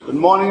Good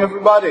morning,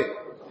 everybody.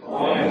 Good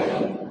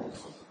morning.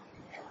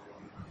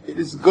 It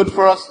is good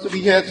for us to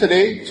be here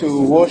today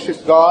to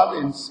worship God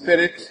in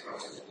spirit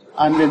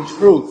and in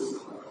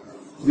truth.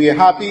 We are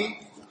happy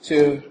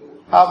to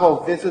have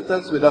our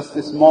visitors with us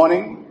this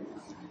morning,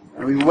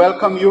 and we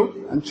welcome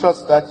you and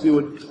trust that you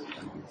would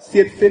see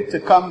it fit to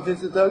come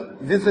visit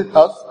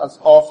us as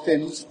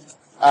often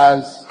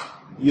as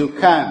you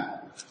can.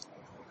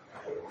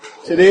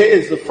 Today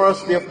is the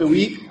first day of the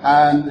week,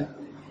 and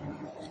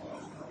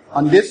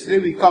on this day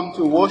we come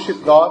to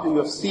worship God. You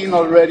have seen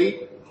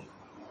already,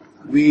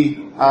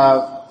 we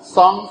have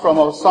sung from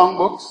our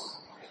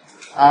songbooks,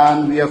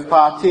 and we have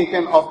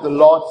partaken of the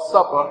Lord's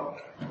Supper,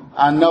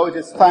 and now it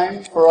is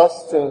time for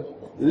us to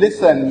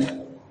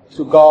listen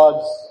to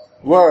God's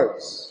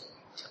words.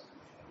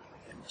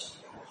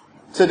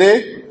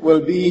 Today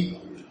will be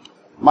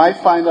my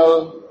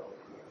final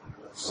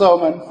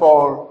sermon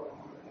for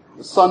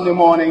the Sunday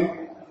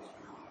morning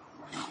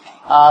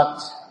at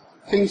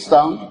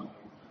Kingstown.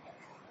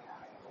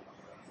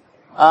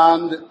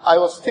 And I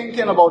was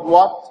thinking about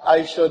what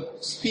I should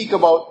speak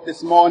about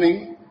this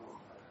morning,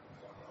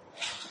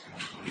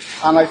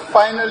 and I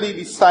finally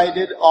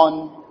decided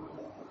on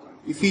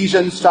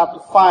Ephesians chapter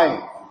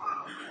 5,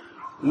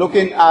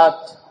 looking at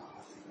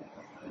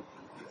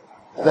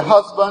the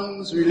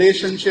husband's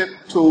relationship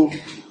to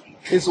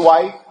his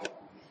wife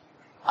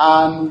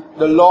and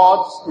the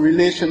Lord's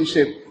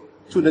relationship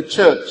to the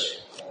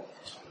church.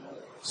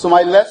 So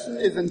my lesson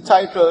is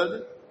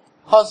entitled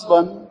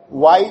Husband,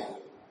 Wife,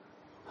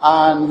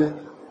 and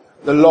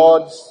the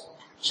Lord's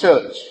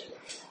Church.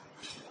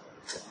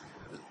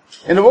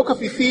 In the book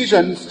of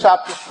Ephesians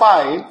chapter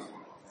 5,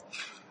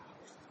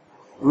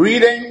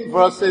 reading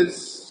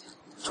verses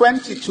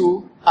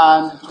 22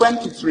 and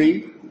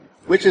 23,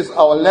 which is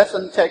our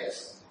lesson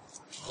text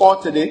for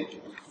today,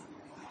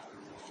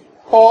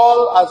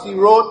 Paul, as he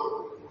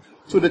wrote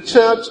to the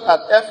church at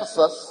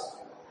Ephesus,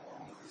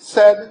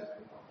 said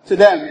to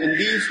them in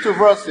these two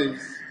verses,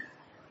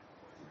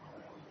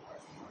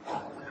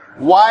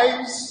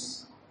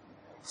 "Wives,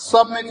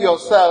 submit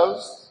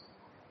yourselves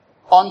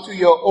unto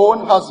your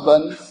own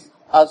husbands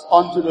as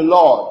unto the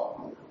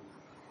Lord.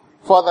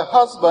 For the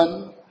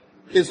husband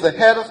is the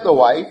head of the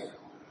wife,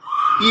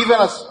 even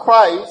as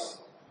Christ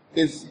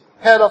is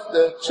head of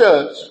the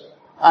church,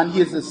 and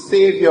he is the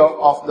Savior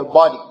of the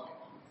body."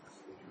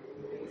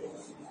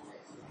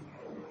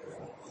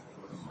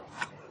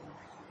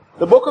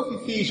 The book of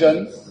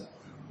Ephesians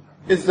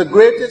is the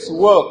greatest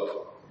work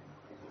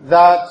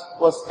that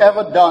was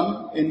ever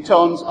done in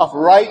terms of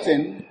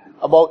writing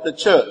about the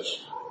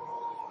church.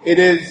 It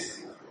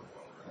is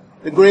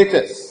the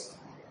greatest.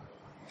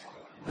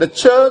 The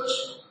church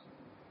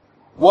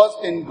was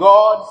in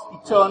God's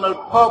eternal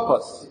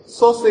purpose.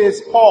 So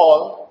says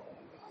Paul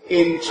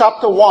in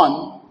chapter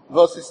 1,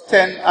 verses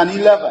 10 and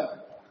 11.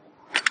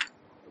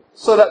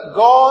 So that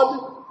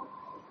God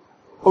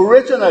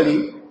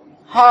originally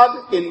had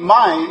in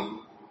mind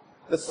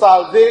the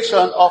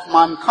salvation of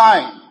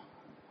mankind.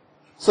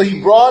 So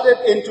he brought it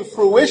into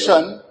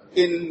fruition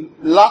in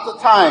latter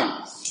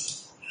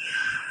times.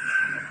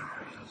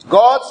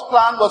 God's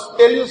plan was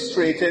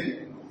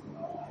illustrated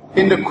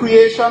in the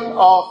creation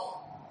of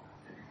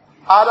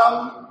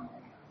Adam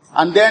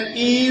and then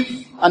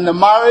Eve, and the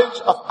marriage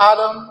of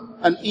Adam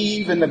and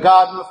Eve in the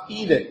Garden of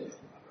Eden.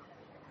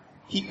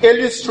 He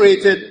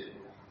illustrated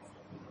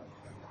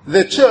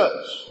the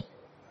church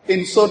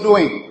in so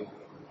doing.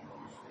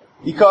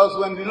 Because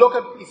when we look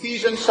at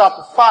Ephesians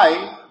chapter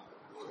 5,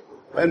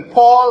 when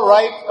Paul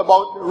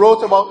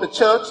wrote about the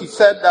church, he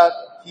said that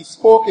he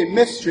spoke a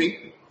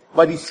mystery,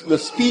 but he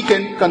was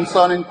speaking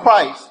concerning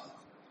Christ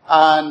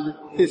and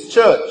his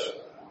church.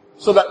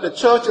 So that the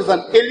church is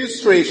an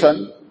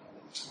illustration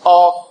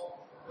of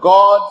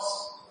God's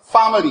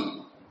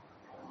family.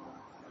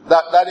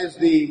 That is,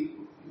 the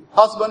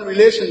husband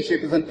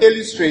relationship is an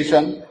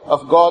illustration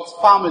of God's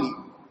family,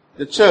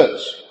 the church.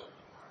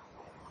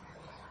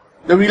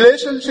 The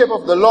relationship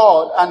of the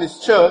Lord and his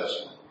church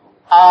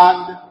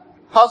and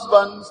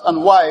husbands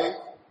and wives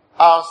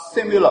are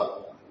similar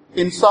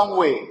in some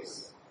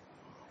ways.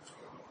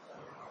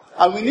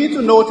 And we need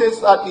to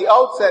notice at the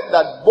outset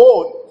that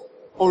both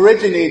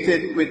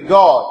originated with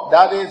God.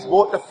 That is,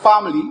 both the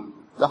family,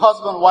 the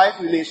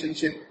husband-wife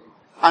relationship,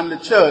 and the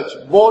church,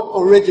 both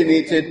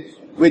originated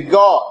with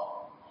God.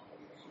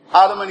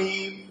 Adam and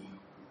Eve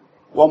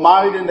were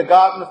married in the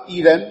Garden of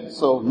Eden,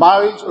 so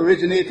marriage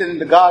originated in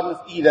the Garden of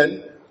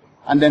Eden,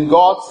 and then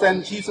God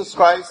sent Jesus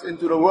Christ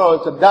into the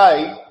world to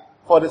die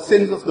for the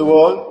sins of the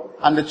world,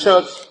 and the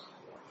church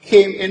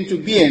came into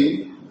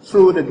being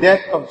through the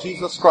death of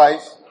Jesus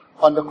Christ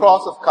on the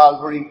cross of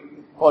Calvary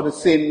for the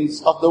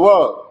sins of the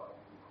world.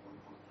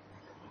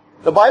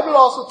 The Bible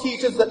also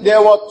teaches that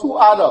there were two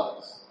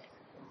Adams.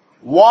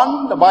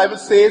 One, the Bible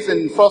says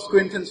in 1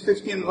 Corinthians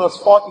 15 verse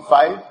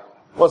 45,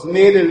 was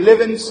made a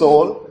living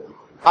soul,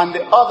 and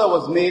the other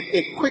was made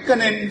a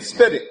quickening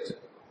spirit.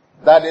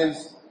 That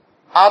is,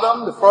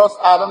 Adam, the first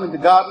Adam in the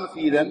Garden of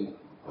Eden,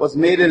 was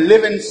made a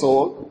living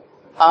soul,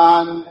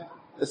 and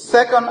the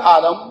second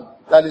Adam,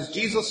 that is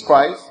Jesus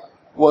Christ,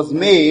 was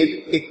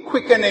made a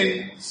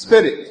quickening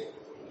spirit.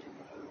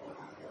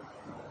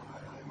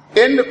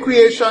 In the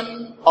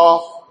creation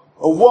of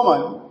a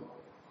woman,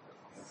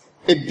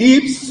 a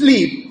deep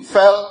sleep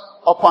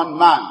fell upon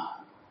man.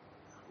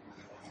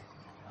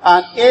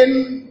 And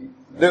in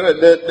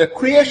the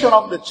creation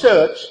of the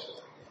church,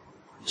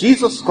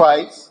 Jesus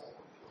Christ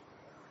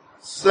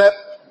slept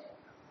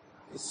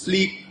the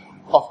sleep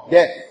of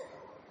death.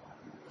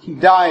 He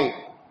died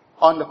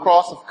on the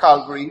cross of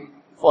Calvary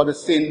for the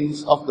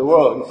sins of the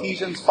world.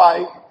 Ephesians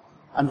 5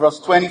 and verse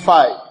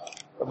 25.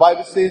 The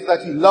Bible says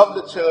that he loved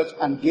the church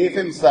and gave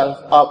himself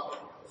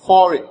up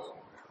for it.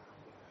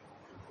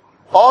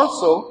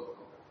 Also,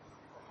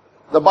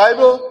 the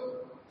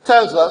Bible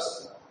tells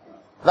us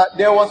that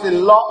there was a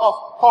law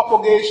of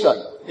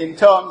propagation in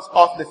terms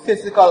of the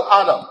physical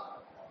Adam.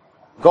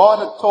 God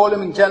had told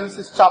him in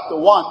Genesis chapter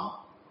 1,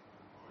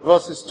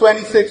 verses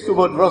 26 to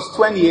verse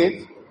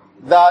 28,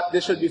 that they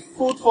should be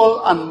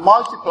fruitful and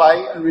multiply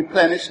and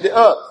replenish the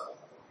earth.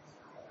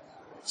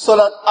 So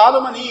that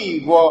Adam and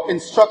Eve were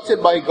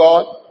instructed by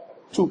God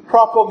to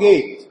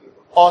propagate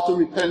or to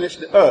replenish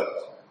the earth.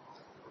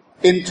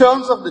 In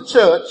terms of the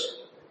church,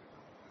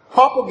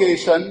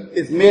 propagation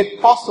is made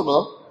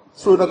possible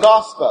through the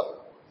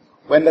gospel.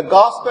 When the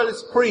gospel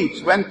is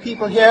preached, when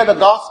people hear the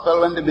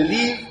gospel, when they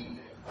believe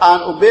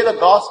and obey the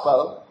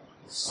gospel,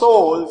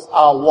 souls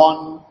are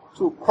won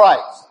to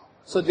Christ.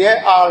 So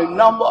there are a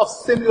number of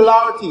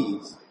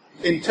similarities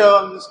in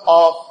terms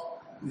of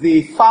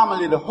the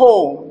family, the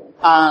home,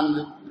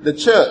 and the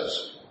church.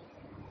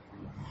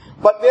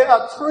 But there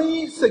are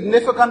three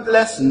significant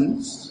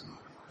lessons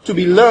to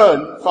be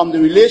learned from the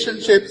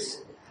relationships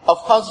of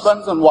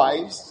husbands and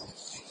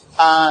wives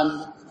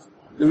and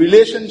the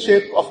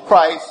relationship of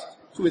Christ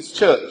to his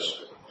church.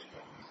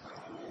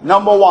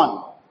 Number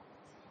one,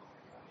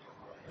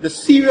 the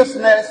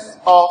seriousness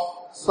of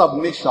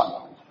submission.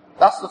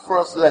 That's the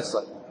first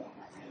lesson.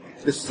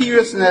 The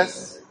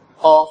seriousness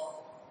of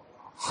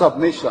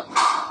submission.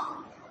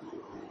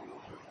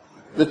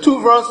 The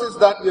two verses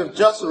that we have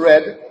just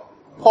read,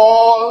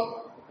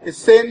 Paul is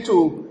saying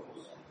to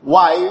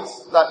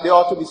wives that they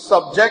ought to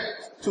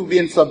be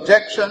in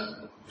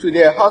subjection to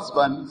their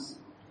husbands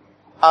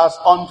as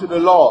unto the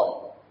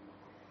Lord.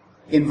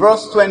 In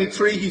verse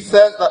 23, he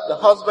says that the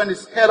husband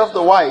is head of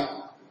the wife,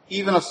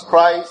 even as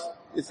Christ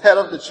is head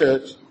of the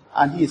church,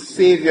 and he is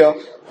Savior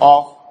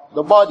of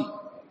the body.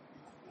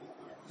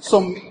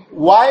 So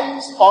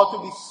wives ought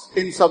to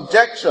be in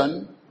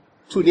subjection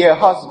to their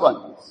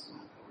husbands.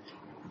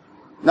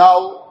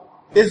 Now,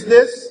 is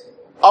this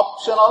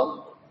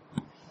optional?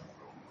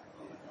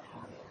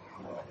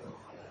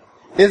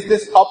 Is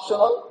this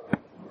optional?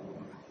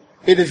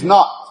 It is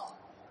not.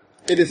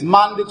 It is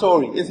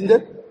mandatory, isn't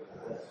it?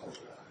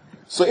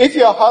 So if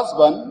your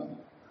husband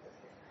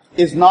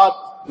is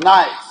not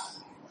nice,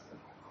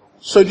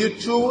 should you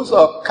choose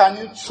or can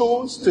you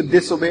choose to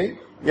disobey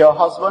your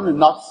husband and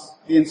not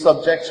be in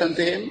subjection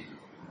to him?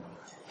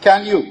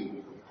 Can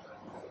you?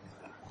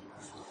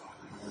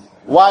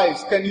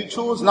 Wives, can you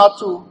choose not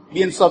to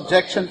be in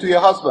subjection to your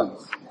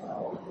husbands?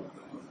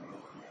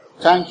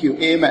 Thank you.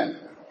 Amen.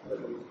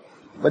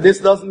 But this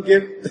does not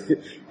give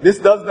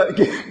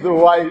the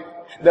wife,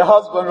 the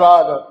husband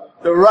rather,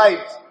 the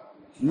right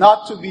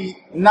not to be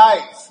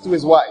nice to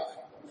his wife.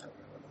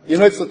 You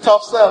know, it's a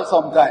tough sell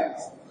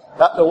sometimes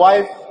that the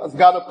wife has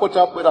got to put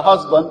up with a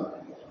husband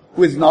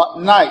who is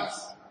not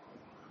nice.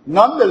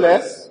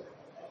 Nonetheless,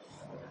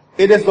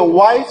 it is the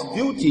wife's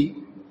duty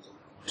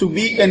to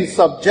be in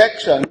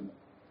subjection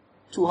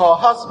to her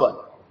husband.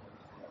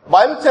 The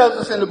Bible tells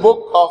us in the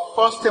book of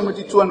 1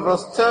 Timothy 2 and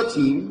verse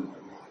 13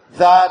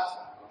 that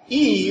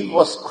Eve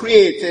was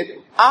created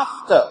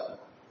after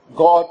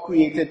God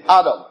created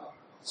Adam.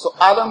 So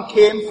Adam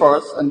came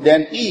first and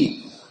then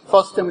Eve.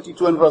 1 Timothy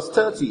 2 and verse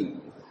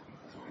 13.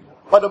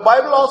 But the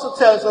Bible also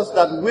tells us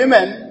that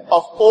women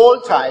of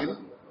old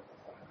time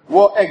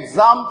were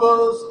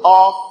examples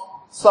of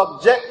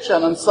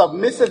subjection and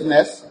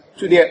submissiveness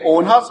to their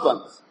own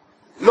husbands.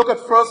 Look at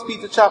 1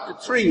 Peter chapter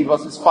 3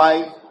 verses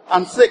 5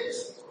 and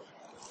 6.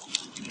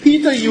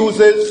 Peter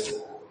uses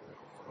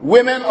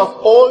women of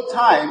old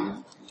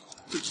time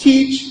to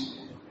teach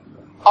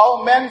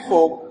our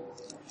menfolk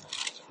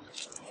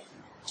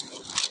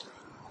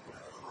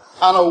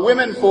and our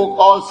womenfolk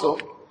also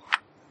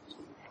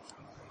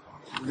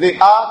the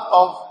art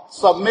of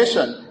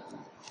submission.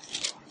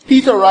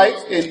 Peter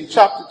writes in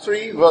chapter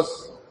 3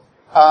 verse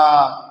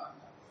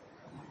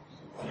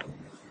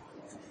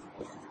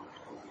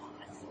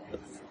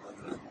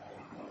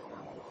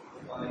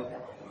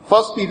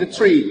 1 Peter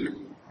 3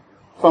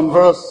 from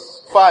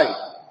verse 5.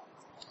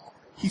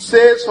 He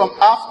says, from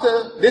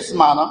after this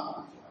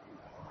manner,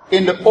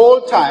 in the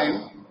old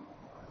time,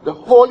 the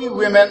holy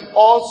women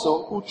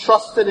also who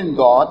trusted in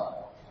God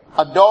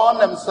adorned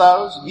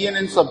themselves, being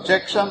in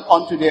subjection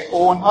unto their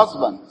own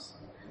husbands.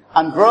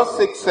 And verse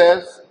 6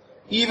 says,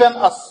 even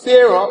as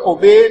Sarah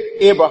obeyed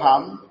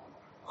Abraham,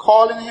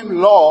 calling him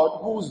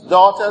Lord, whose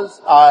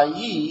daughters are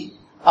ye,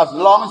 as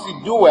long as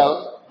ye do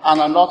well and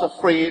are not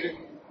afraid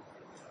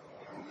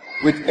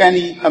with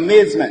any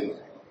amazement.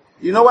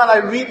 You know, when I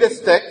read this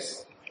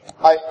text,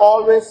 I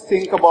always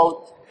think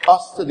about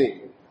us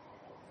today.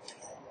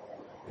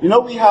 You know,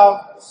 we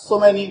have so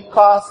many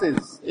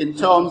classes in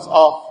terms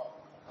of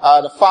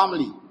the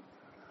family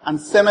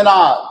and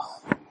seminars,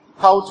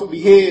 how to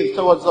behave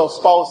towards our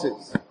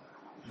spouses.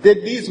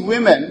 Did these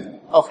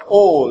women of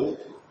old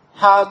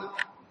have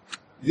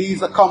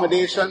these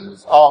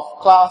accommodations of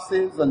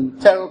classes and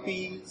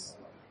therapies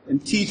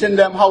and teaching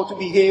them how to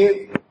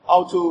behave,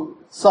 how to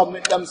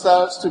submit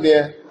themselves to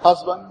their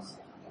husbands,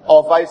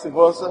 or vice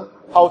versa,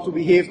 how to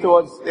behave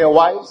towards their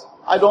wives?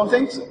 I don't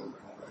think so.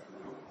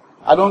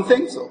 I don't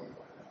think so.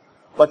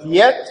 But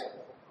yet,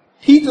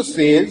 Peter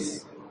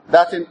says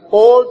that in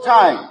old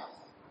times,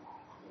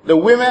 the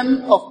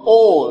women of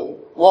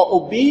old were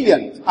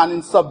obedient and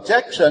in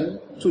subjection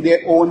to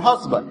their own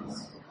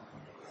husbands.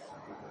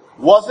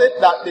 Was it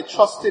that they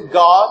trusted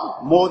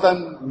God more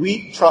than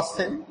we trust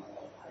Him?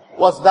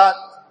 Was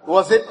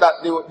it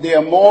that they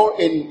are more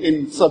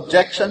in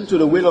subjection to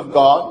the will of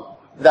God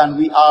than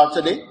we are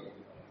today?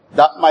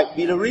 That might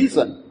be the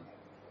reason.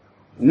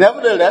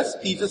 Nevertheless,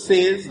 Peter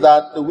says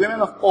that the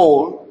women of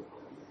old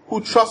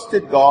who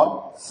trusted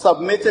God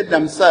submitted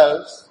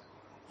themselves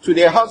to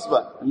their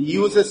husband. And he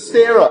uses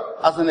Sarah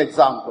as an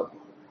example.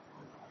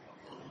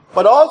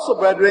 But also,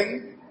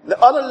 brethren, the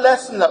other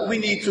lesson that we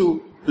need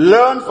to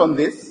learn from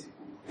this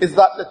is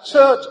that the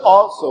church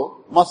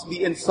also must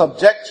be in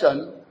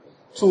subjection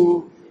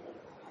to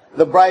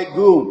the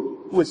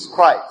bridegroom, who is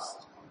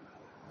Christ.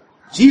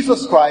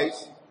 Jesus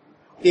Christ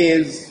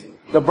is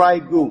the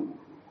bridegroom.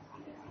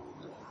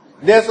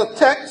 There's a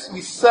text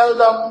we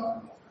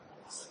seldom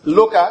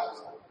look at.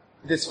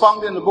 It is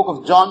found in the book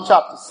of John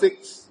chapter 3,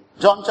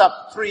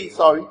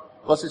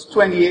 verses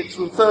 28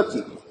 through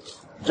 30.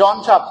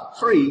 John chapter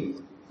 3,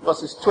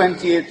 verses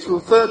 28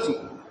 through 30.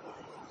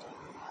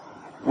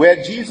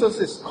 Where Jesus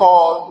is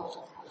called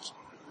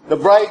the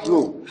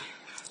bridegroom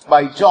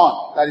by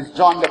John, that is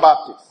John the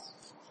Baptist.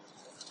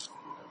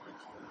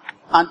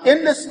 And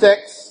in this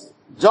text,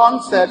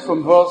 John said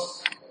from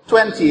verse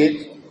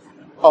 28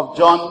 of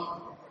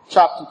John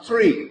chapter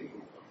 3,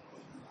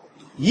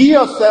 "Ye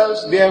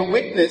yourselves bear me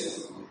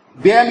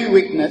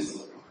witness,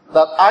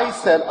 that I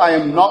said I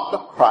am not the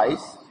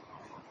Christ,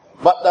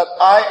 but that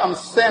I am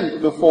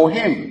sent before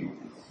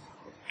him.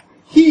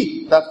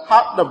 He that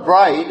hath the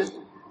bride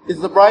is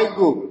the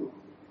bridegroom.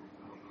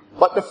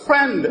 But the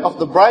friend of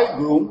the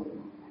bridegroom,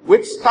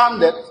 which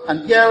standeth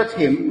and heareth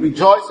him,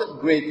 rejoiceth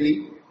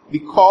greatly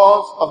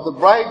because of the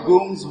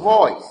bridegroom's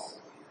voice.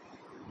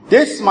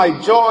 This my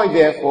joy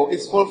therefore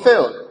is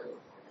fulfilled.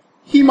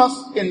 He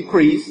must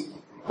increase,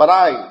 but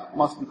I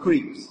must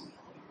decrease."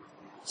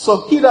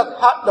 So he that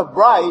hath the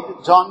bride,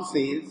 John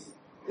says,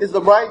 is the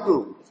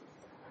bridegroom.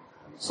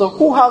 So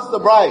who has the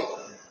bride?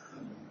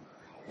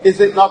 Is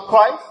it not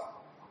Christ?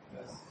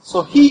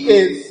 So he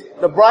is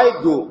the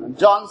bridegroom. And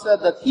John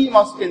said that he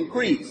must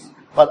increase,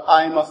 but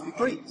I must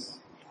decrease.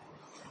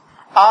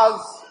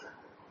 As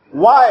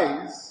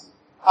wives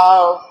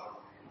are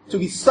to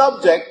be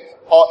subject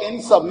or in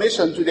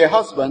submission to their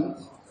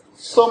husbands,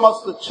 so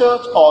must the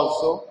church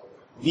also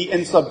be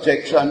in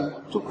subjection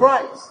to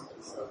Christ.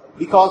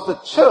 Because the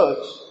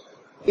church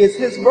is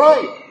his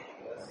bride.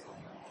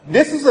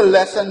 This is a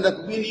lesson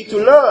that we need to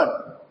learn.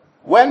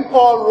 When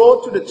Paul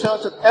wrote to the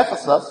church at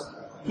Ephesus,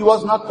 he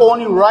was not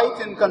only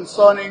writing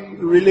concerning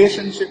the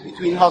relationship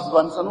between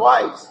husbands and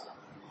wives,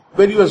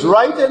 but he was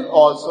writing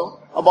also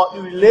about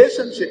the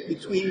relationship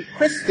between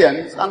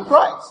Christians and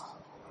Christ.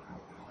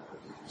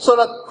 So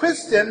that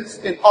Christians,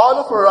 in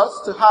order for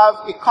us to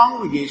have a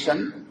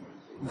congregation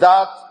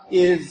that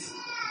is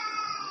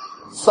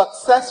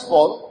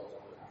successful,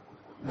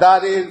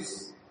 that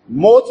is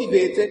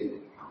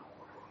motivated,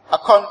 a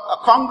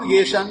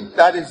congregation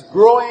that is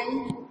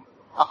growing,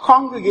 a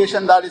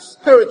congregation that is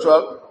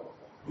spiritual,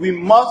 we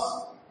must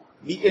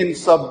be in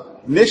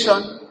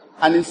submission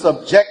and in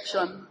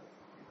subjection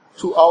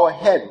to our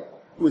head,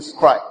 who is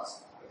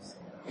Christ.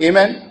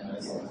 Amen?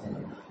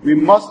 We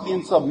must be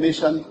in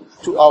submission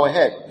to our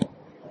head.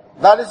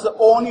 That is the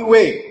only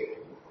way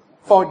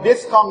for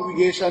this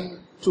congregation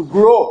to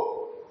grow.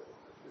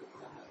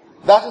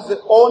 That is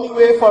the only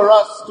way for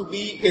us to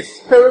be a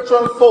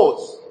spiritual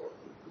force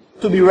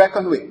to be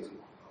reckoned with.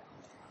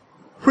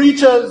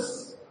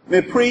 Preachers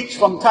may preach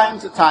from time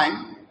to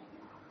time,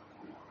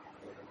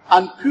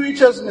 and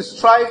preachers may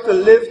strive to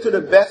live to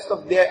the best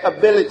of their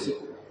ability.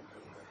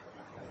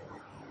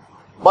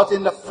 But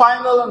in the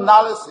final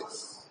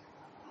analysis,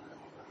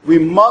 we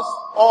must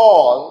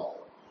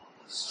all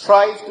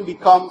strive to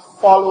become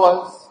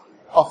followers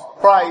of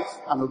Christ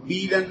and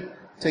obedient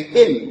to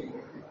Him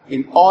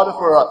in order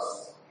for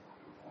us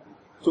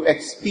to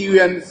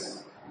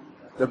experience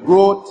the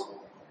growth,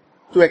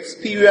 to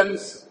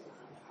experience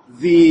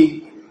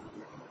the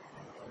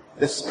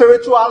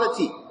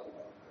spirituality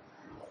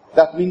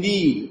that we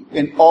need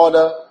in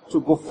order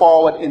to go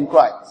forward in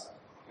Christ.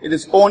 It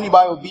is only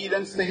by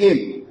obedience to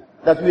Him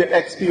that we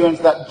experience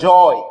that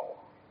joy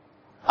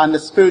and the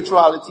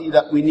spirituality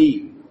that we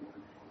need.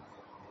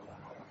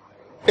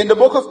 In the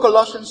book of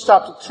Colossians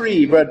chapter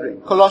 3,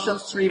 brethren,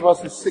 Colossians 3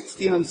 verses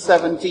 16 and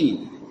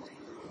 17.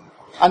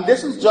 And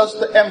this is just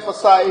to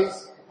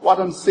emphasize what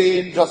I'm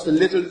saying just a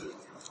little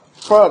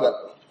further.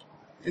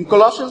 In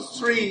Colossians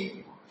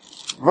 3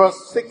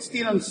 verse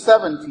 16 and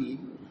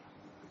 17,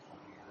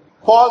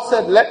 Paul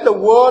said, "Let the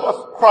word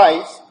of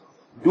Christ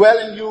dwell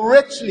in you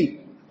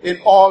richly in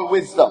all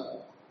wisdom,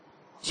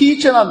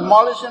 teaching and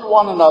admonishing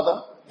one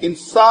another in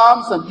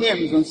psalms and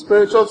hymns and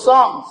spiritual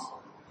songs,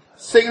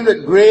 singing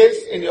with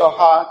grace in your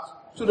heart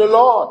to the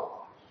Lord."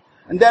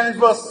 And then in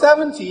verse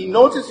 17,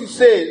 notice he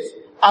says,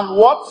 "And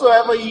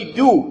whatsoever ye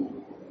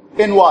do,"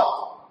 in what?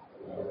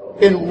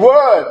 "In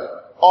word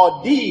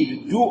or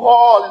deed, do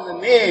all in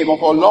the name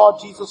of our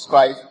Lord Jesus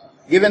Christ,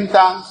 giving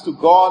thanks to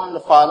God and the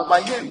Father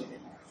by him."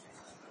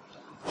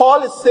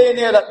 Paul is saying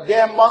here that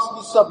there must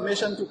be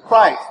submission to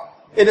Christ.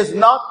 It is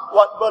not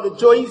what Brother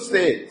Joey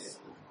says,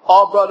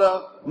 or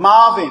Brother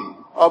Marvin,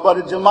 or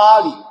Brother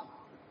Jamali.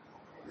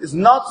 It's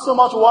not so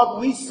much what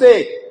we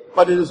say,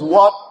 but it is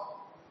what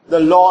the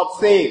Lord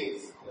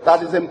says.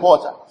 That is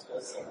important.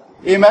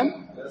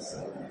 Amen?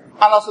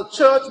 And as a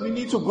church, we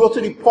need to grow to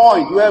the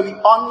point where we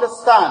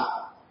understand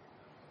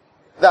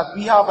that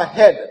we have a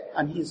head,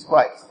 and he is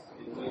Christ.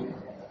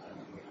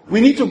 We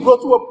need to grow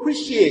to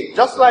appreciate,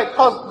 just like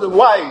the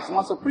wives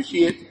must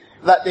appreciate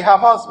that they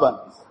have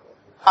husbands,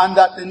 and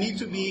that they need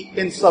to be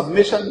in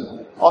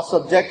submission or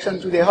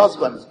subjection to their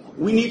husbands.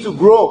 We need to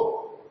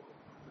grow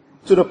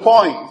to the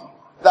point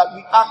that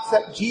we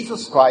accept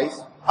Jesus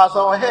Christ as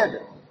our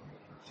head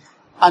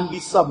and be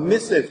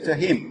submissive to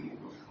him.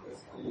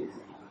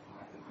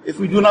 If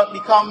we do not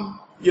become,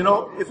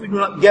 if we do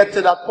not get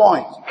to that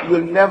point, we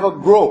will never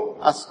grow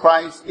as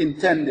Christ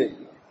intended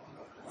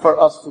for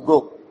us to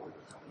grow.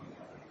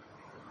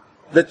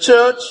 The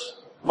church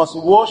must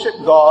worship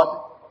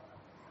God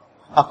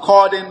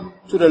according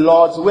to the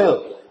Lord's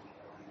will.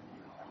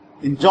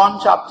 In John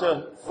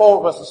chapter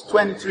 4 verses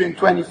 23 and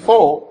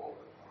 24,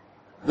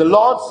 the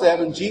Lord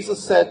said, and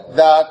Jesus said,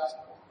 that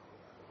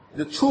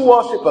the true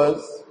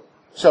worshippers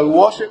shall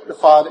worship the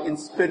Father in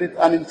spirit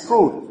and in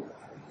truth.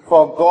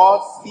 For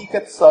God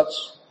seeketh such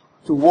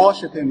to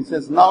worship him. He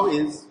says, now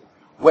is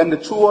when the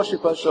true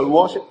worshippers shall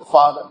worship the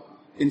Father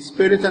in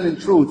spirit and in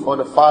truth, for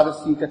the Father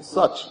seeketh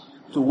such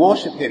to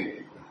worship him.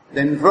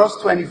 Then in verse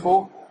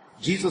 24,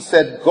 Jesus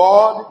said,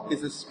 God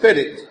is a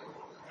spirit,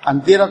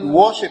 and they that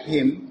worship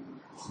him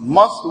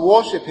must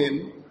worship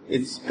him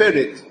in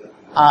spirit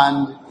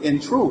and in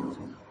truth.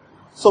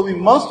 So we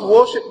must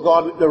worship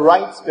God with the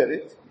right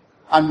spirit,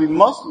 and we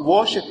must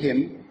worship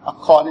him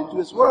according to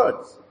his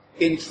words.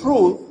 In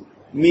truth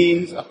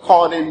means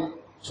according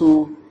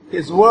to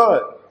his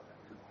word.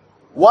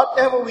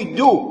 Whatever we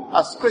do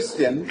as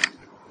Christians,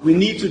 we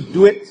need to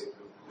do it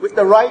with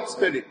the right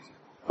spirit,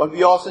 but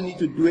we also need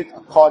to do it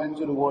according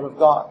to the word of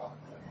God.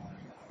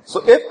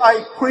 So if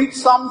I preach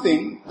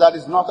something that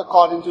is not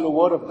according to the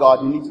word of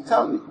God, you need to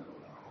tell me.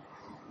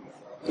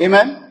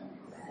 Amen?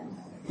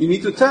 You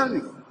need to tell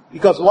me.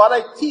 Because what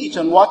I teach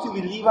and what you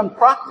believe and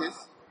practice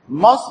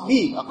must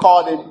be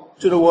according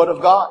to the word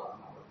of God.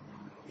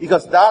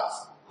 Because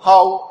that's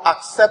how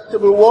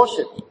acceptable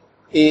worship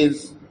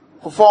is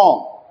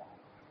performed.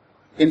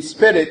 In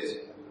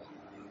spirit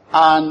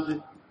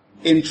and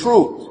in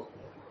truth.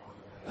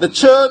 The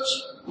church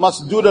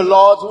must do the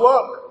Lord's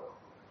work.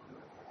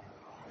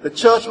 The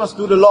church must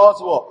do the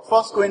Lord's work.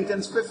 1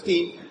 Corinthians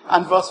 15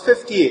 and verse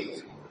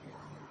 58.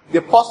 The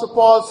Apostle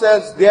Paul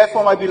says,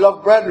 therefore, my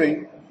beloved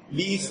brethren,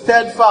 be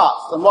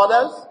steadfast. And what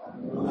else?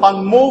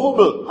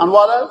 Unmovable. And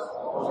what else?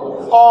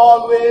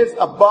 Always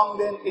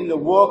abounding in the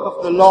work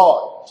of the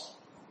Lord.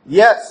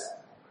 Yes,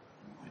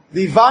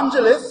 the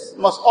evangelist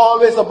must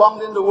always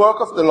abound in the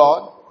work of the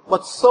Lord,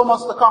 but so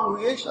must the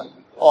congregation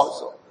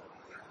also.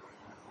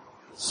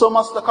 So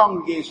must the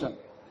congregation.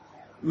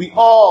 We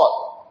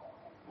all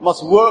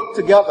must work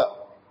together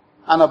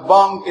and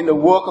abound in the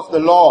work of the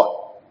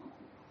Lord.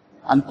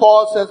 And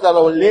Paul says that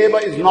our labor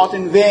is not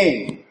in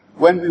vain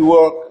when we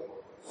work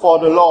for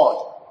the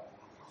Lord.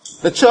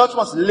 The church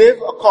must live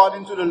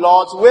according to the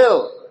Lord's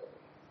will.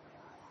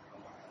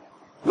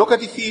 Look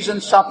at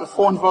Ephesians chapter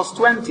 4 and verse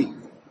 20.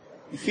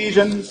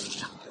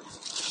 Ephesians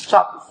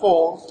chapter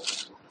 4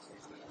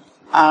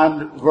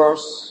 and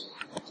verse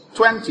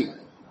 20.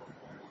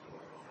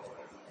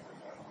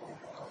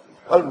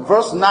 Well,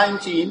 verse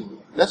 19,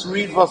 let's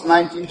read verse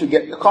 19 to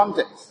get the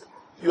context.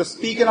 You're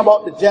speaking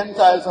about the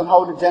Gentiles and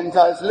how the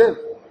Gentiles live.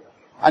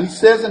 And he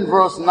says in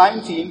verse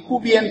 19, who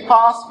being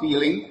past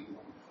feeling,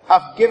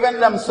 have given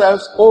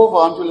themselves over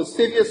unto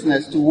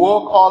lasciviousness to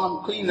work all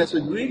uncleanness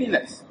with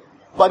greediness.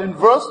 But in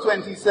verse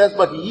 20 he says,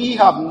 but ye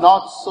have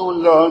not so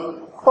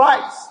learned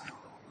Christ.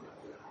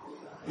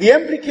 The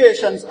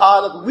implications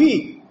are that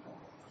we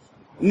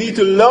need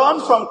to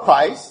learn from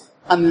Christ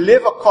and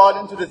live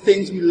according to the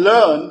things we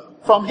learn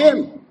from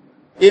him.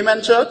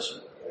 Amen, church?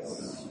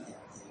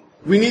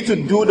 We need to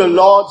do the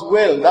Lord's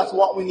will. That's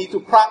what we need to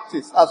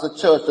practice as a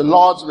church, the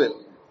Lord's will.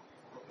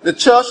 The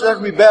church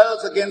that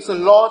rebels against the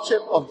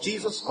lordship of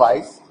Jesus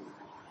Christ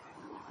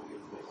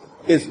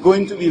is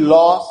going to be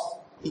lost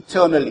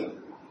eternally.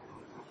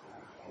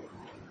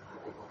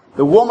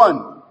 The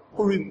woman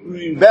who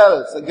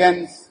rebels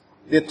against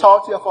the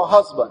authority of her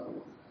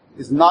husband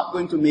is not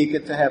going to make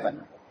it to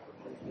heaven.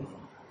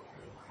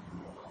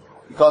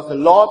 Because the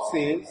Lord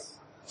says,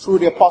 through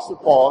the Apostle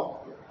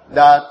Paul,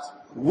 that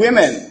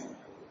women,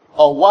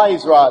 or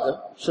wives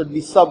rather, should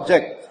be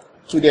subject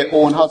to their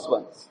own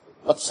husbands.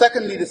 But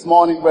secondly, this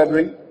morning,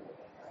 brethren,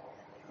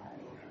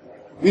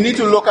 we need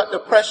to look at the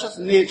precious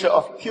nature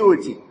of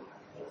purity.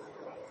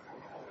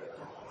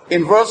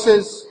 In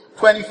verses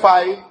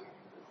 25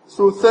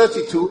 through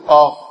 32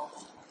 of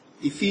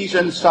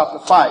Ephesians chapter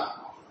 5,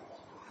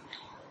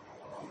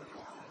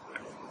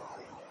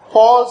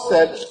 Paul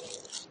said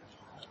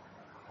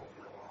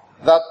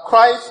that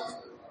Christ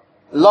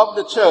loved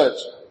the church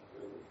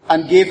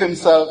and gave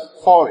himself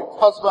for it.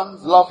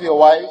 Husbands, love your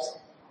wives,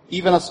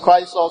 even as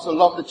Christ also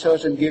loved the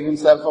church and gave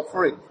himself up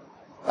for it,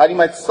 that he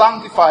might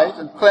sanctify it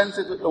and cleanse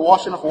it with the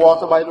washing of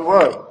water by the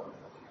word,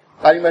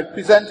 that he might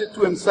present it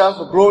to himself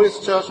a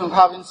glorious church, not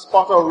having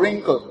spot or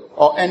wrinkle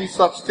or any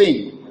such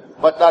thing,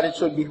 but that it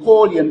should be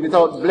holy and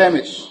without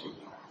blemish.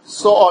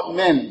 So ought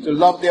men to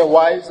love their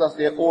wives as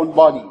their own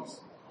bodies.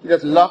 He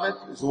that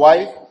loveth his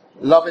wife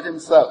loveth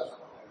himself.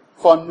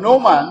 For no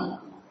man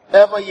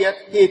ever yet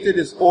hated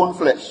his own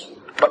flesh,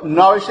 but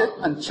nourisheth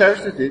and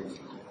cherisheth it,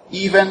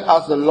 even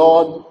as the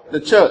Lord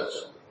the church.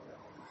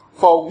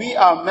 For we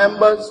are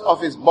members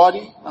of his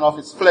body and of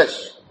his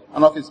flesh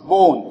and of his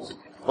bones.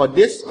 For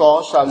this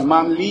cause shall a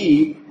man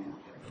leave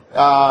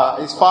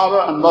his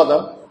father and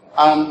mother,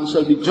 and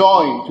shall be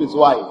joined to his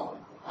wife,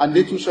 and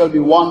they two shall be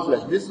one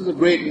flesh. This is a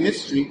great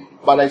mystery,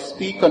 but I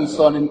speak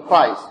concerning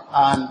Christ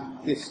and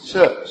his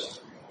church.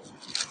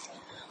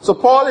 So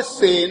Paul is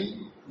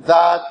saying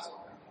that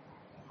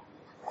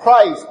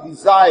Christ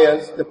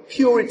desires the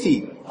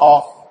purity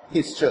of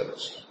his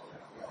church.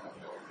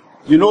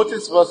 You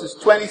notice verses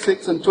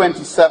 26 and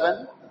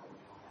 27.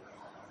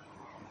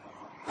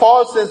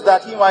 Paul says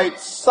that he might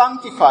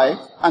sanctify it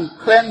and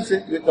cleanse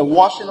it with the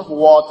washing of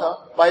water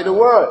by the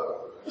word.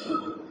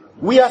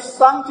 We are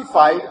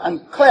sanctified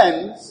and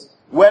cleansed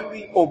when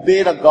we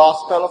obey the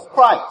gospel of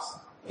Christ.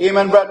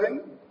 Amen,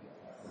 brethren?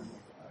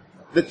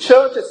 The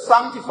church is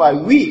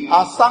sanctified. We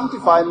are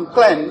sanctified and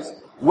cleansed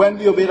when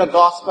we obey the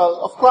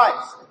gospel of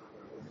Christ.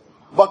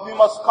 But we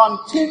must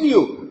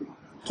continue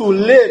to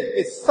live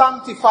a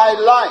sanctified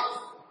life.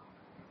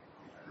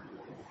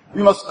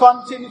 We must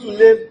continue to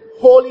live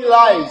holy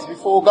lives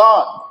before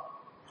God.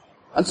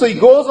 And so he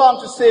goes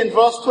on to say in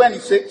verse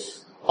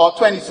 26 or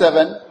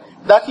 27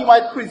 that he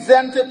might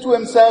present it to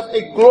himself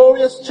a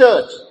glorious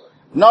church,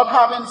 not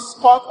having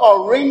spot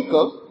or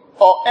wrinkle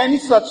or any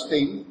such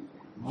thing,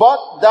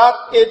 but that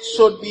it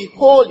should be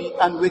holy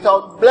and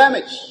without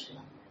blemish.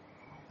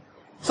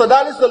 So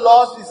that is the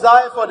Lord's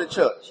desire for the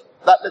church,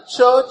 that the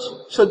church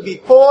should be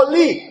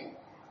holy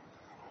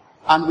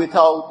and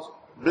without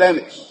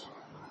blemish.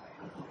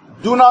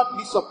 Do not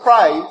be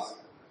surprised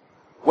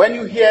when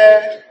you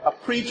hear a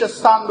preacher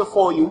stand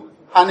before you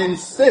and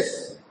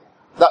insist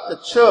that the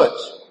church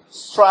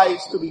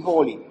strives to be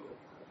holy.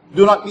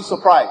 Do not be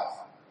surprised.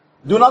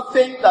 Do not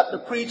think that the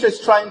preacher is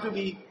trying to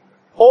be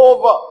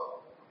holy,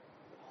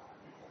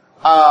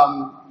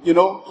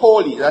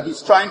 that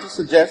he's trying to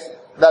suggest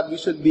that we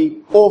should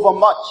be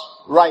overmuch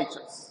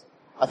righteous.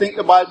 I think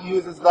the Bible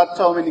uses that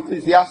term in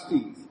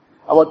Ecclesiastes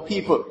about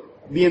people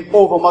being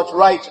overmuch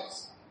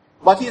righteous.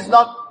 But he's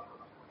not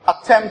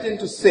attempting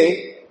to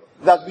say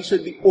that we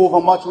should be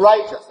overmuch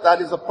righteous.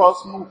 That is a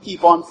person who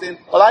keep on saying,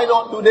 well, I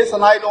don't do this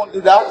and I don't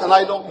do that and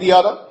I don't do the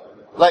other.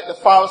 Like the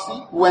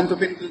Pharisee who went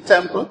up into the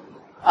temple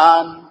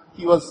and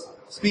he was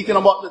speaking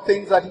about the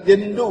things that he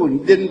didn't do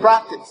and he didn't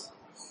practice.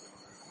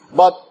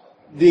 But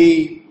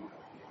the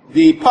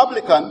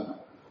publican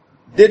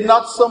did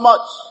not so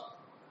much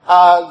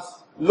as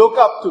look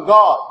up to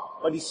God,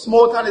 but he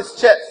smote on his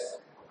chest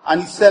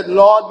and he said,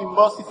 Lord, be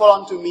merciful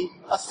unto me,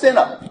 a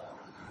sinner.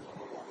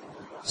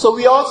 So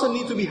we also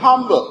need to be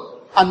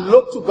humble and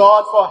look to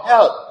God for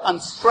help and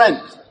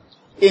strength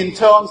in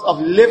terms of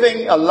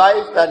living a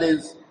life that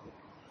is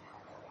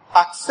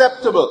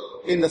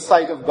acceptable in the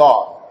sight of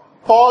God.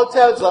 Paul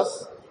tells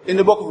us in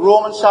the book of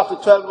Romans chapter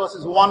 12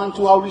 verses 1 and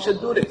 2 how we should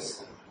do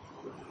this.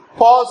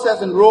 Paul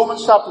says in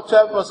Romans chapter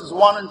 12 verses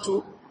 1 and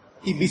 2,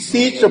 he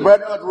beseeched the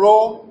brethren at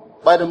Rome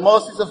by the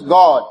mercies of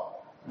God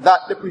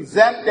that they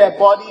present their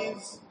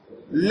bodies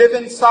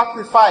living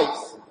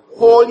sacrifice,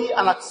 holy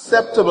and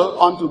acceptable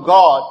unto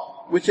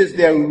God, which is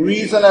their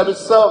reasonable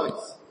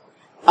service.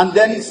 And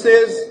then he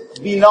says,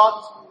 be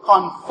not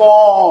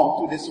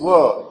conformed to this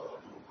world.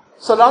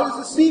 So that is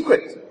the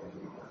secret.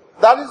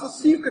 That is the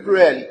secret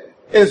really.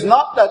 It is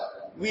not that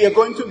we are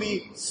going to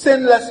be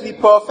sinlessly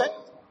perfect,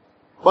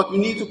 but we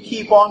need to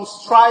keep on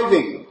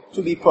striving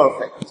to be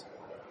perfect.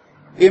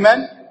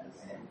 Amen?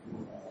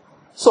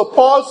 So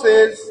Paul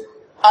says,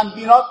 and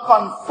be not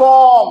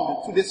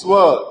conformed to this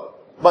world,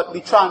 but be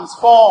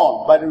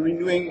transformed by the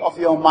renewing of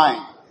your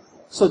mind.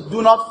 So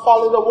do not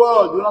follow the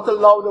world. Do not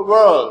allow the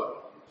world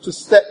to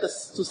set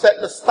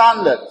the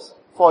standards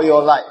for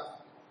your life.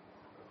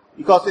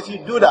 Because if you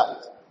do that,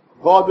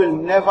 God will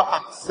never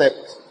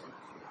accept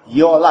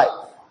your life.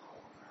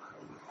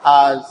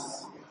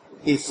 as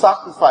a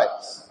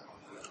sacrifice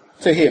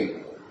to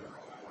him.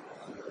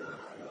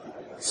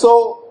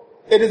 So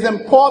it is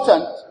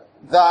important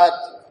that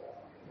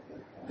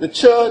the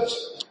church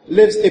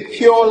lives a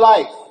pure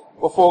life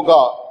before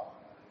God.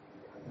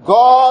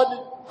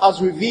 God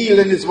has revealed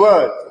in his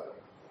word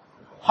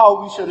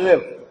how we should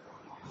live.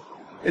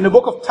 In the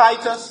book of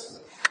Titus,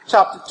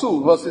 chapter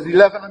 2, verses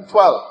 11 and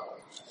 12.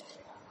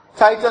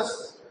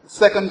 Titus,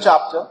 2nd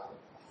chapter,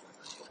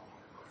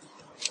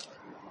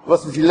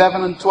 verses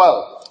 11 and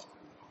 12.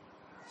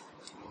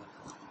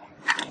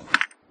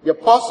 The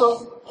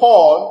apostle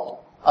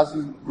Paul, as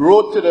he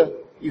wrote to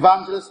the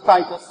evangelist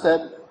Titus,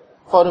 said,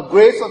 "For the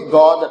grace of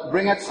God that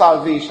bringeth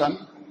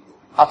salvation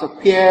hath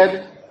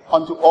appeared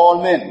unto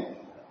all men,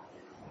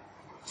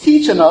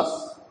 teaching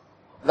us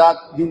that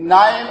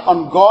denying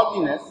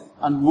ungodliness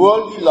and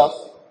worldly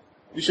lust,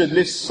 we should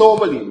live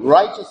soberly,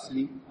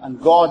 righteously,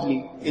 and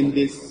godly in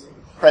this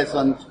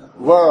present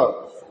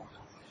world."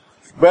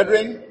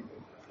 Brethren,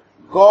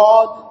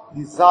 God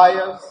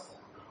desires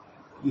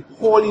the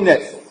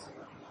holiness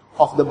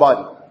of the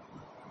body.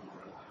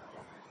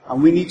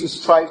 And we need to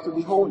strive to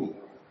be holy.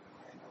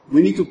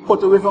 We need to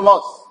put away from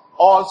us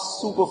all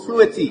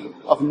superfluity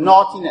of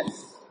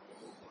naughtiness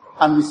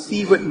and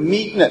receive with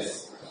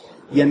meekness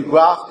the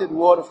engrafted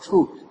word of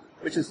truth,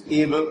 which is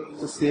able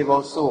to save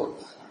our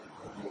souls.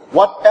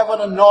 Whatever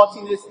the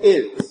naughtiness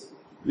is,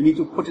 we need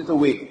to put it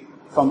away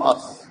from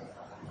us.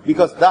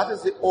 Because that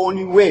is the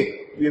only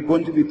way we are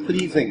going to be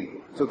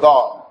pleasing to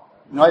God.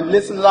 You know, I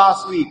listened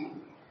last week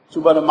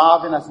to Brother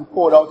Marvin as he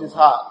poured out his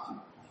heart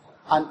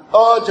and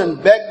urged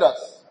and begged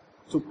us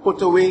to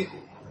put away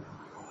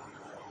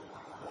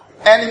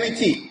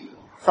enmity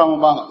from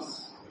among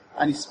us.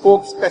 And he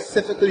spoke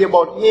specifically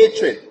about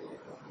hatred.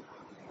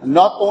 And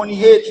not only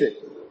hatred,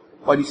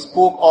 but he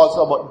spoke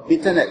also about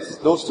bitterness.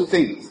 Those two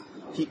things.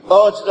 He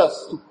urged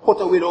us to put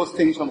away those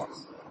things from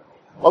us.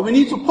 But we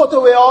need to put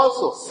away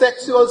also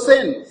sexual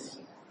sins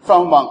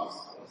from among us.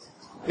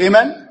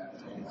 Amen?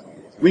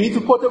 We need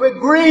to put away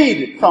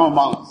greed from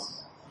among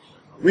us.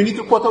 We need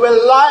to put away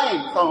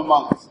lying from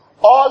among us.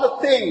 All the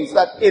things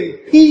that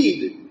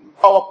impede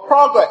our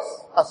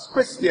progress as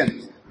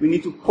Christians, we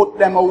need to put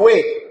them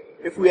away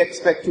if we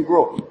expect to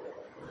grow.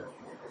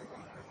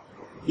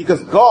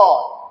 Because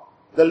God,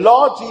 the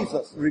Lord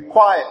Jesus,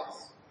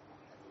 requires,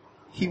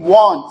 he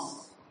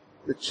wants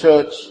the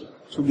church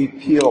to be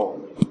pure.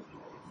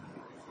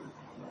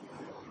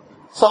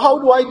 So how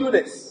do I do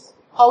this?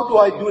 How do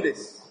I do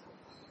this?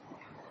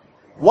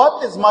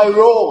 What is my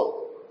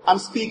role? I'm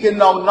speaking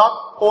now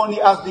not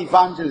only as the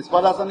evangelist,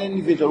 but as an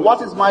individual.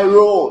 What is my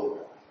role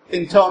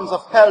in terms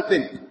of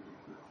helping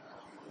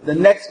the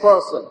next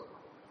person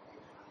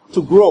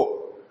to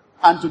grow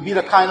and to be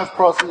the kind of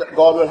person that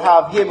God will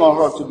have him or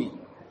her to be?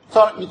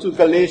 Turn me to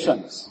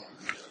Galatians.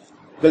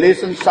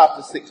 Galatians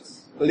chapter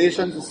 6.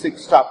 Galatians the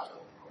 6th chapter.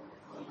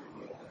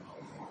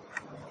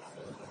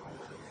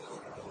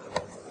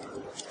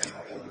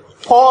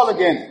 Paul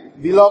again,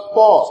 beloved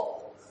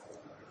Paul.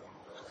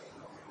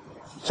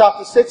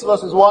 Chapter 6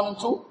 verses 1 and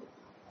 2.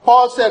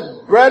 Paul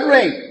said,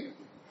 "Brethren,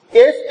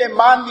 if a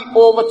man be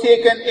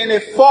overtaken in a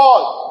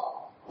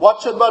fault,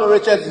 what should Brother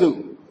Richards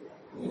do?"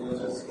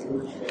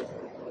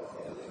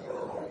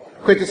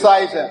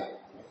 Criticize him.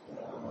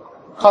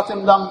 Cut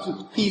him down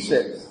to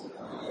pieces.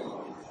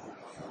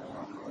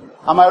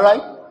 Am I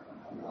right?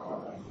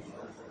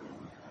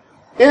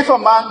 If a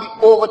man be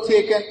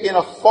overtaken in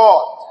a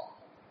fault,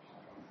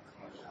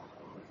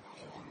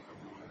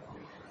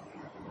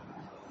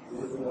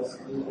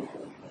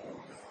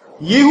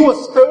 ye who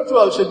are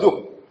spiritual should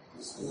do.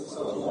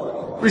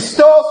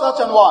 Restore such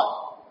an one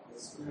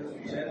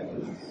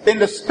in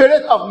the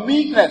spirit of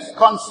meekness,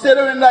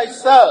 considering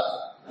thyself,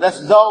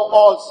 lest thou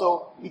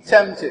also be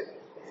tempted.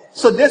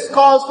 So this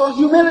calls for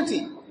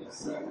humility.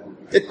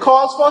 It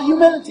calls for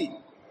humility.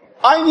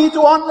 I need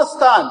to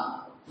understand,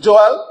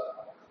 Joel,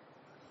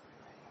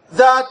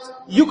 that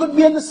you could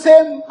be in the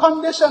same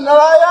condition that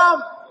I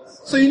am.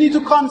 So you need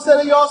to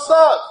consider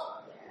yourself.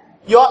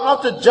 You ought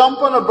not to jump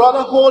on a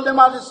brother, hold him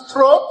at his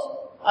throat,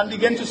 and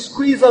begin to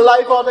squeeze the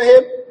life out of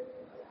him.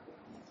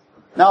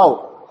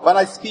 Now, when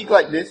I speak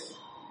like this,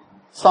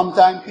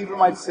 sometimes people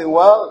might say,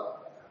 well,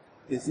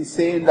 is he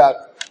saying that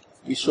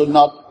we should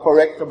not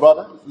correct the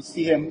brother if we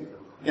see him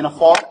in a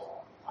fault?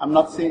 I'm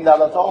not saying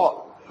that at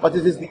all. But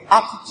it is the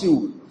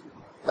attitude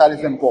that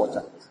is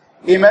important.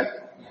 Amen?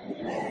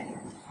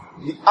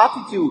 The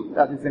attitude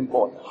that is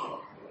important.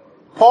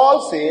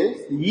 Paul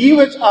says, ye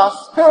which are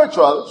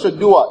spiritual should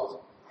do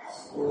what?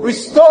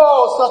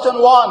 Restore such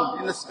an one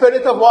in the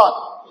spirit of what?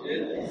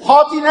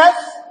 Haughtiness?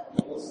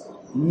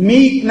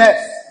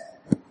 Meekness.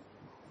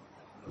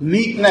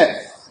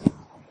 Meekness.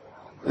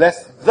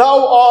 Lest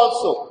thou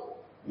also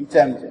be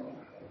tempted.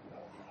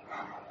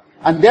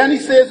 And then he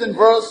says in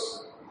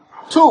verse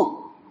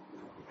 2,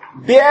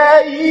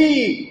 bear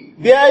ye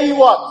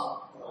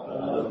what?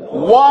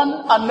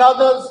 One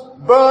another's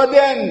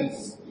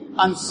burdens,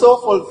 and so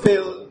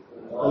fulfill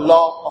the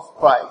law of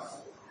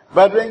Christ.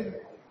 Brethren,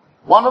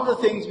 one of the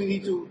things we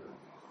need to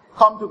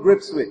come to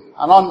grips with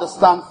and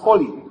understand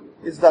fully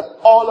is that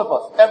all of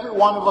us, every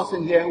one of us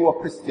in here who are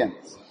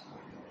Christians,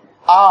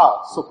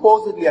 are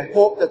supposedly, I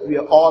hope that we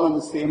are all on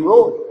the same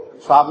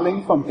road,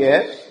 traveling from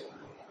here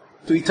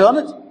to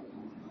eternity.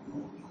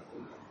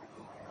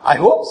 I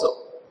hope so.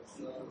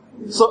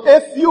 So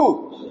if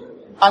you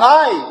and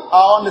I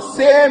are on the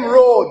same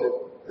road,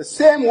 the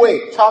same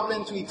way,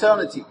 traveling to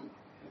eternity,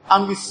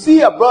 and we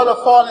see a brother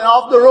falling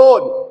off the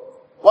road,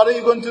 what are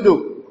you going to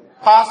do?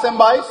 Pass him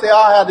by, say,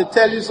 I had to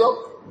tell you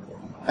so,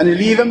 and you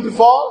leave him to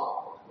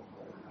fall?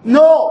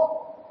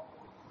 No.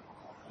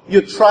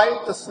 You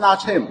try to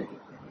snatch him,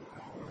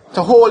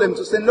 to hold him,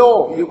 to say,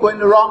 no, you're going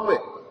the wrong way.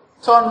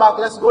 Turn back,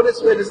 let's go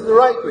this way, this is the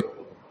right way.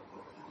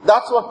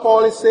 That's what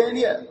Paul is saying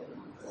here.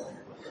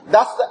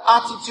 That's the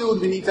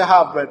attitude we need to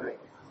have, brethren.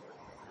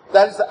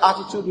 That is the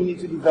attitude we need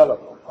to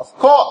develop. Of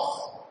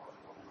course.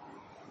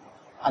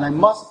 And I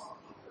must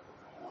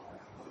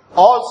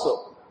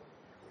also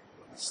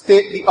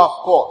state the of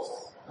course.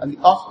 And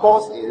the of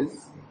course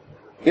is,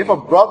 if a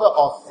brother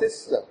or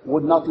sister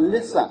would not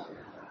listen,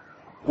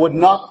 would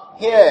not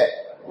hear,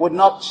 would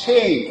not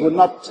change, would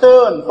not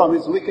turn from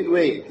his wicked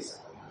ways,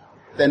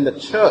 then the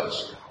church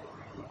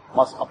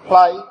must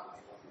apply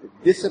the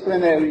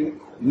disciplinary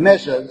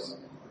measures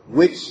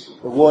which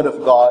the Word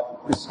of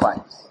God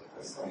prescribes.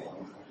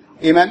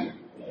 Amen?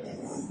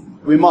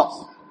 We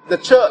must. The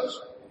church,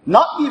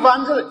 not the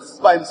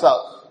evangelist by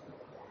himself,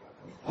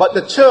 but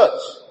the church.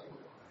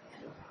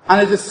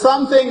 And it is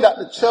something that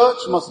the church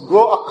must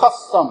grow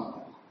accustomed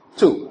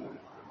to,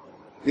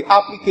 the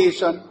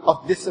application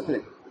of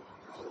discipline.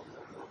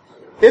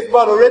 If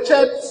Brother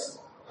Richards,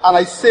 and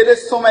I say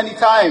this so many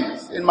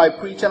times in my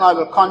preaching, I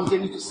will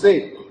continue to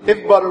say,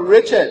 if Brother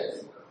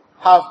Richards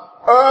have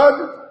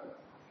heard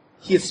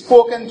he is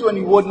spoken to and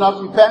he would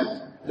not repent,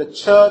 the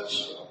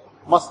church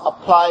must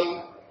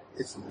apply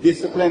its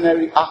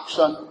disciplinary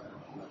action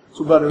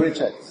to Brother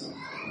Richards.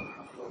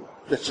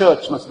 The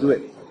church must do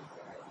it.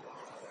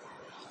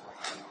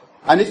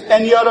 And if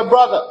any other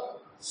brother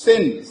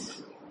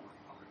sins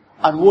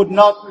and would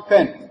not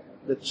repent,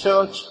 the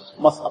church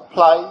must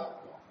apply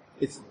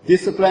its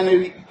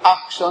disciplinary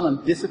action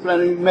and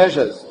disciplinary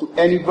measures to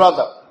any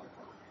brother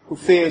who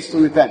fails to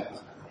repent.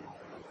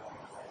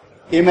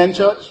 Amen,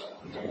 church?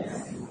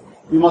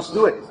 We must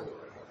do it.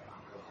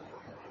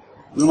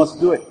 We must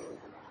do it.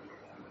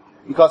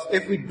 Because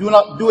if we do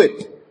not do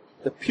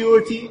it, the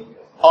purity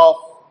of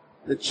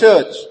the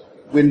church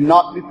will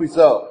not be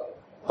preserved.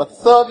 But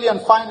thirdly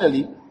and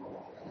finally,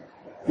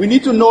 we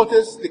need to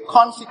notice the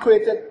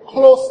consecrated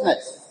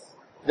closeness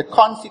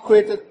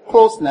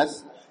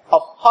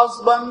of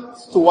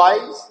husbands to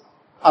wives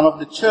and of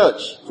the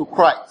church to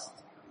Christ.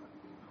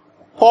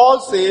 Paul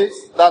says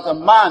that a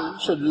man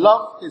should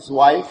love his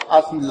wife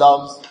as he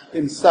loves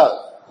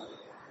himself.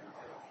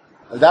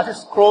 That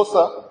is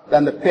closer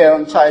than the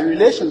parent-child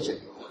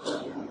relationship.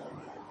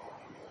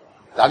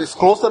 That is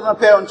closer than a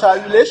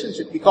parent-child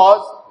relationship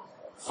because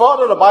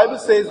further the Bible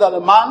says that a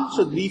man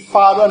should leave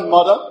father and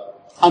mother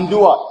and do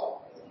what?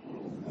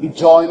 Be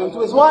joined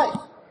unto his wife.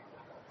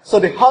 So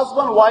the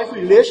husband-wife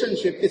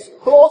relationship is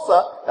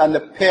closer than the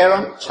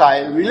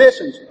parent-child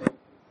relationship.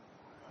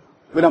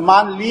 With a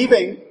man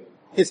leaving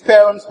his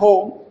parents'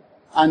 home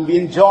and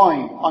being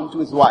joined unto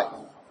his wife.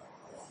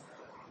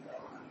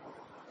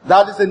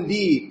 That is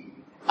indeed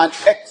an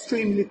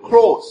extremely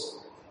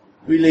close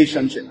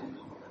relationship.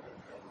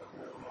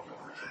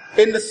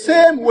 In the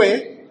same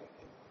way,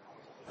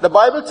 the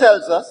Bible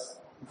tells us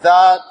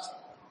that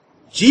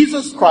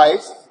Jesus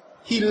Christ,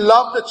 he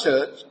loved the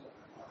church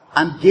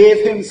and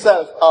gave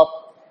himself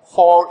up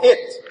for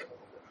it.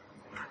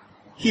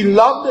 He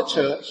loved the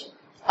church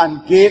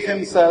and gave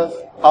himself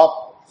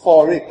up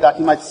for it, that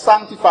he might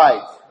sanctify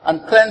it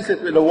and cleanse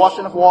it with the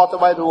washing of water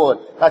by the word,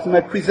 that he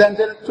might present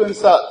it to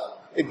himself,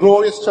 a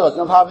glorious church,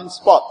 not having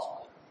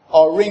spot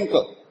or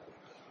wrinkle.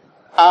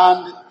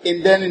 And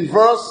then in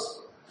verse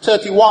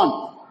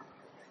 31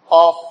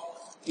 of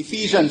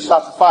Ephesians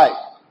chapter 5,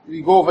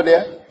 we go over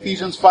there,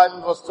 Ephesians 5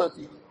 and verse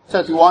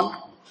 31,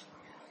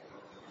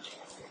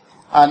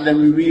 and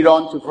then we read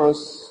on to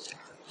verse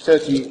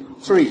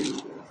 33.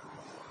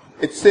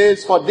 It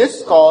says, for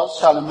this cause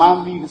shall a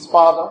man leave his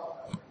father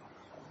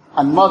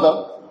and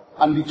mother,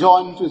 and be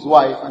joined to his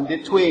wife, and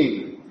they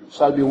twain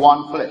shall be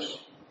one flesh.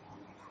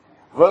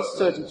 Verse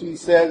 32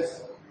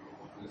 says,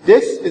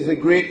 this is a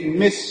great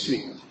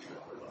mystery,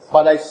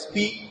 but I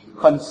speak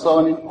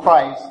concerning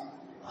Christ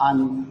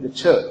and the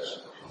church.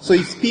 So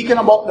he's speaking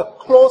about the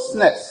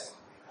closeness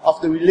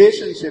of the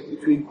relationship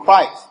between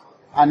Christ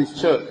and his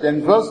church.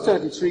 Then verse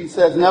 33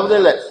 says,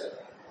 nevertheless,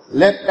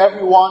 let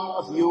every one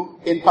of you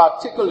in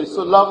particular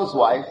so love his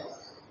wife,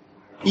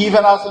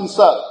 even as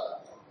himself,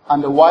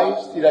 and the wife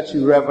see that she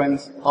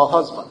reverence her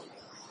husband.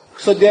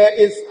 So there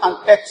is an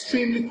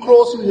extremely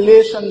close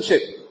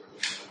relationship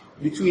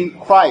between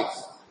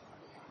Christ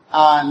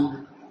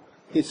and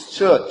his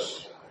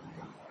church.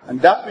 And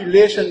that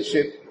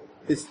relationship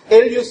is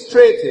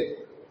illustrated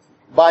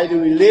by the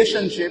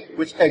relationship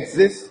which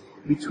exists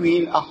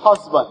between a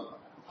husband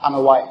and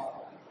a wife.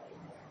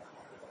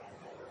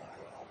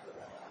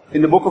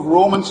 In the book of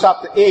Romans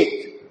chapter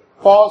 8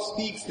 Paul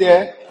speaks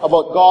there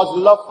about God's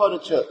love for the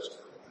church,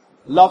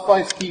 love for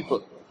his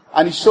people.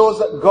 And he shows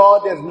that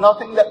there's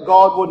nothing that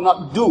God would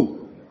not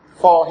do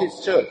for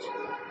his church.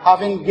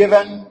 Having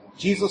given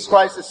Jesus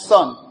Christ his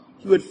Son,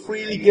 he would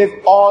freely give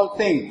all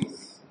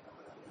things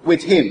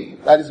with him,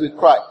 that is with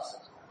Christ.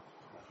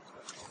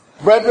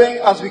 Brethren,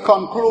 as we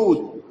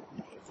conclude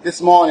this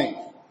morning,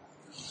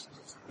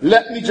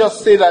 let me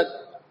just say that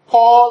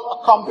Paul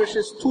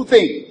accomplishes two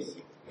things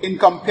in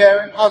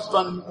comparing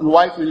husband and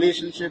wife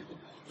relationship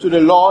to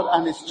the Lord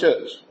and his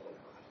church.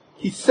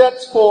 He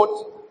sets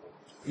forth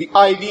the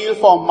ideal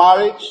for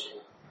marriage,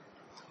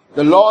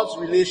 the Lord's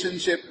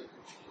relationship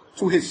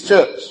to his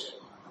church.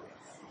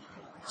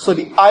 So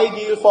the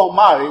ideal for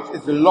marriage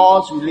is the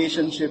Lord's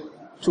relationship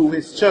to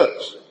his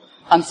church.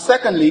 And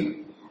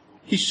secondly,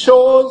 he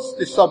shows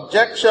the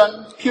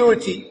subjection,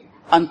 purity,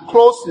 and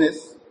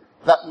closeness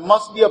that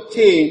must be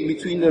obtained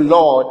between the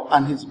Lord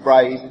and his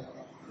bride,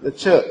 the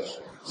church.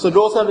 So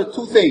those are the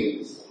two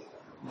things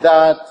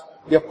that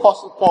the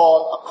Apostle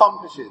Paul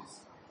accomplishes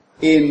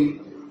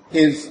in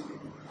his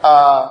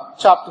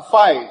chapter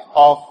 5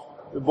 of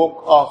the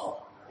book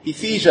of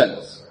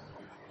Ephesians.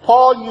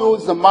 Paul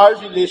used the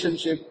marriage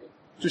relationship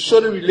to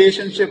show the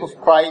relationship of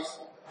Christ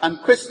and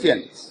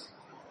Christians.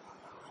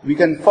 We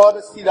can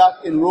further see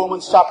that in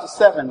Romans chapter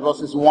 7,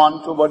 verses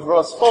 1 to about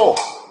verse 4.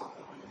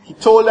 He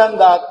told them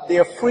that they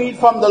are freed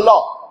from the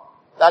law.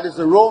 That is,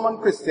 the Roman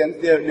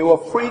Christians, they were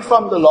freed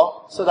from the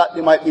law so that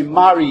they might be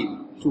married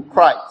to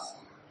Christ.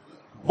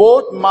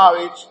 Both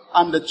marriage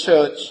and the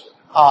church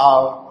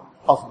are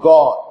of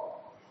God.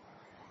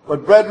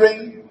 But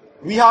brethren,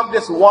 we have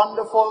this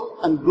wonderful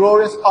and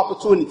glorious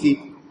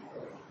opportunity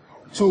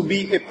to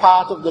be a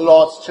part of the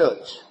Lord's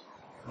church.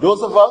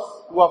 Those of us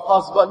who have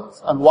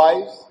husbands and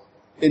wives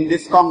in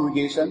this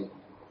congregation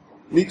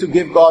need to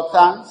give God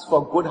thanks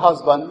for good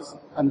husbands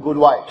and good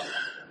wives.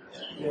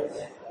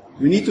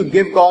 We need to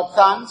give God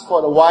thanks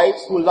for the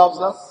wives who loves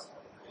us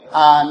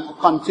and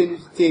continue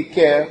to take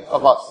care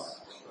of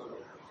us.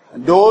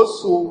 And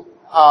those who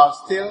are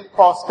still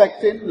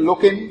prospecting,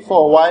 looking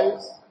for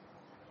wives,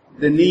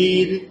 they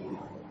need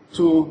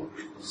to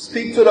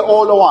speak to the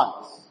older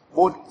ones,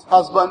 both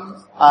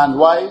husbands and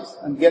wives,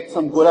 and get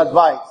some good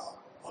advice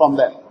from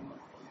them.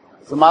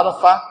 As a matter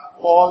of fact,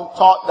 Paul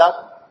taught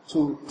that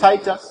to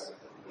Titus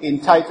in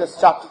Titus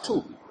chapter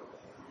 2.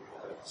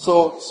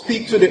 So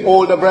speak to the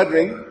older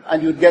brethren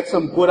and you'll get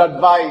some good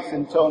advice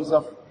in terms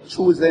of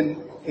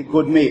choosing a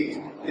good mate.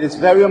 It is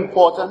very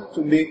important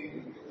to make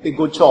a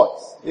good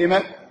choice.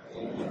 Amen?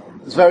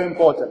 It's very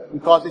important,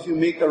 because if you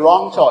make the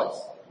wrong choice,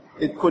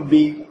 it could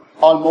be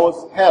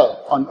almost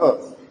hell on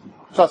earth.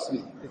 Trust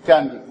me, it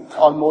can be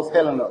almost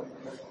hell on earth.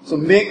 So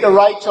make the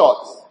right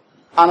choice.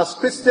 And as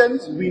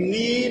Christians, we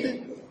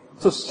need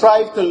to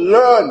strive to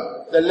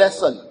learn the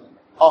lesson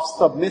of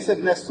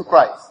submissiveness to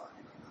Christ.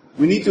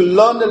 We need to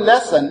learn the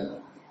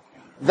lesson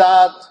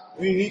that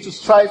we need to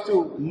strive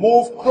to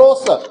move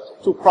closer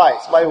to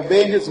Christ by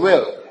obeying his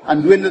will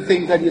and doing the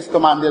things that he has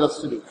commanded us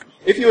to do.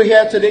 If you are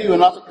here today, you are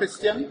not a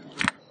Christian,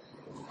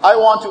 I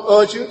want to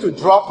urge you to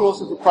draw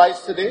closer to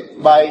Christ today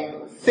by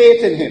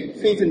faith in him,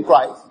 faith in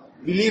Christ,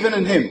 believing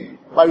in him,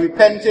 by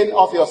repenting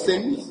of your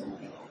sins,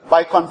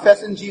 by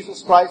confessing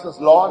Jesus Christ as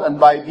Lord, and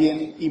by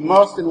being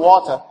immersed in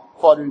water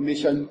for the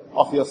remission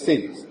of your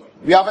sins.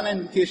 We have an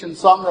invitation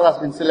song that has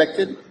been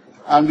selected,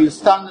 and we'll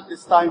stand at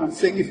this time and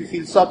sing. If you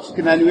feel such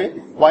in any way,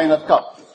 why not come?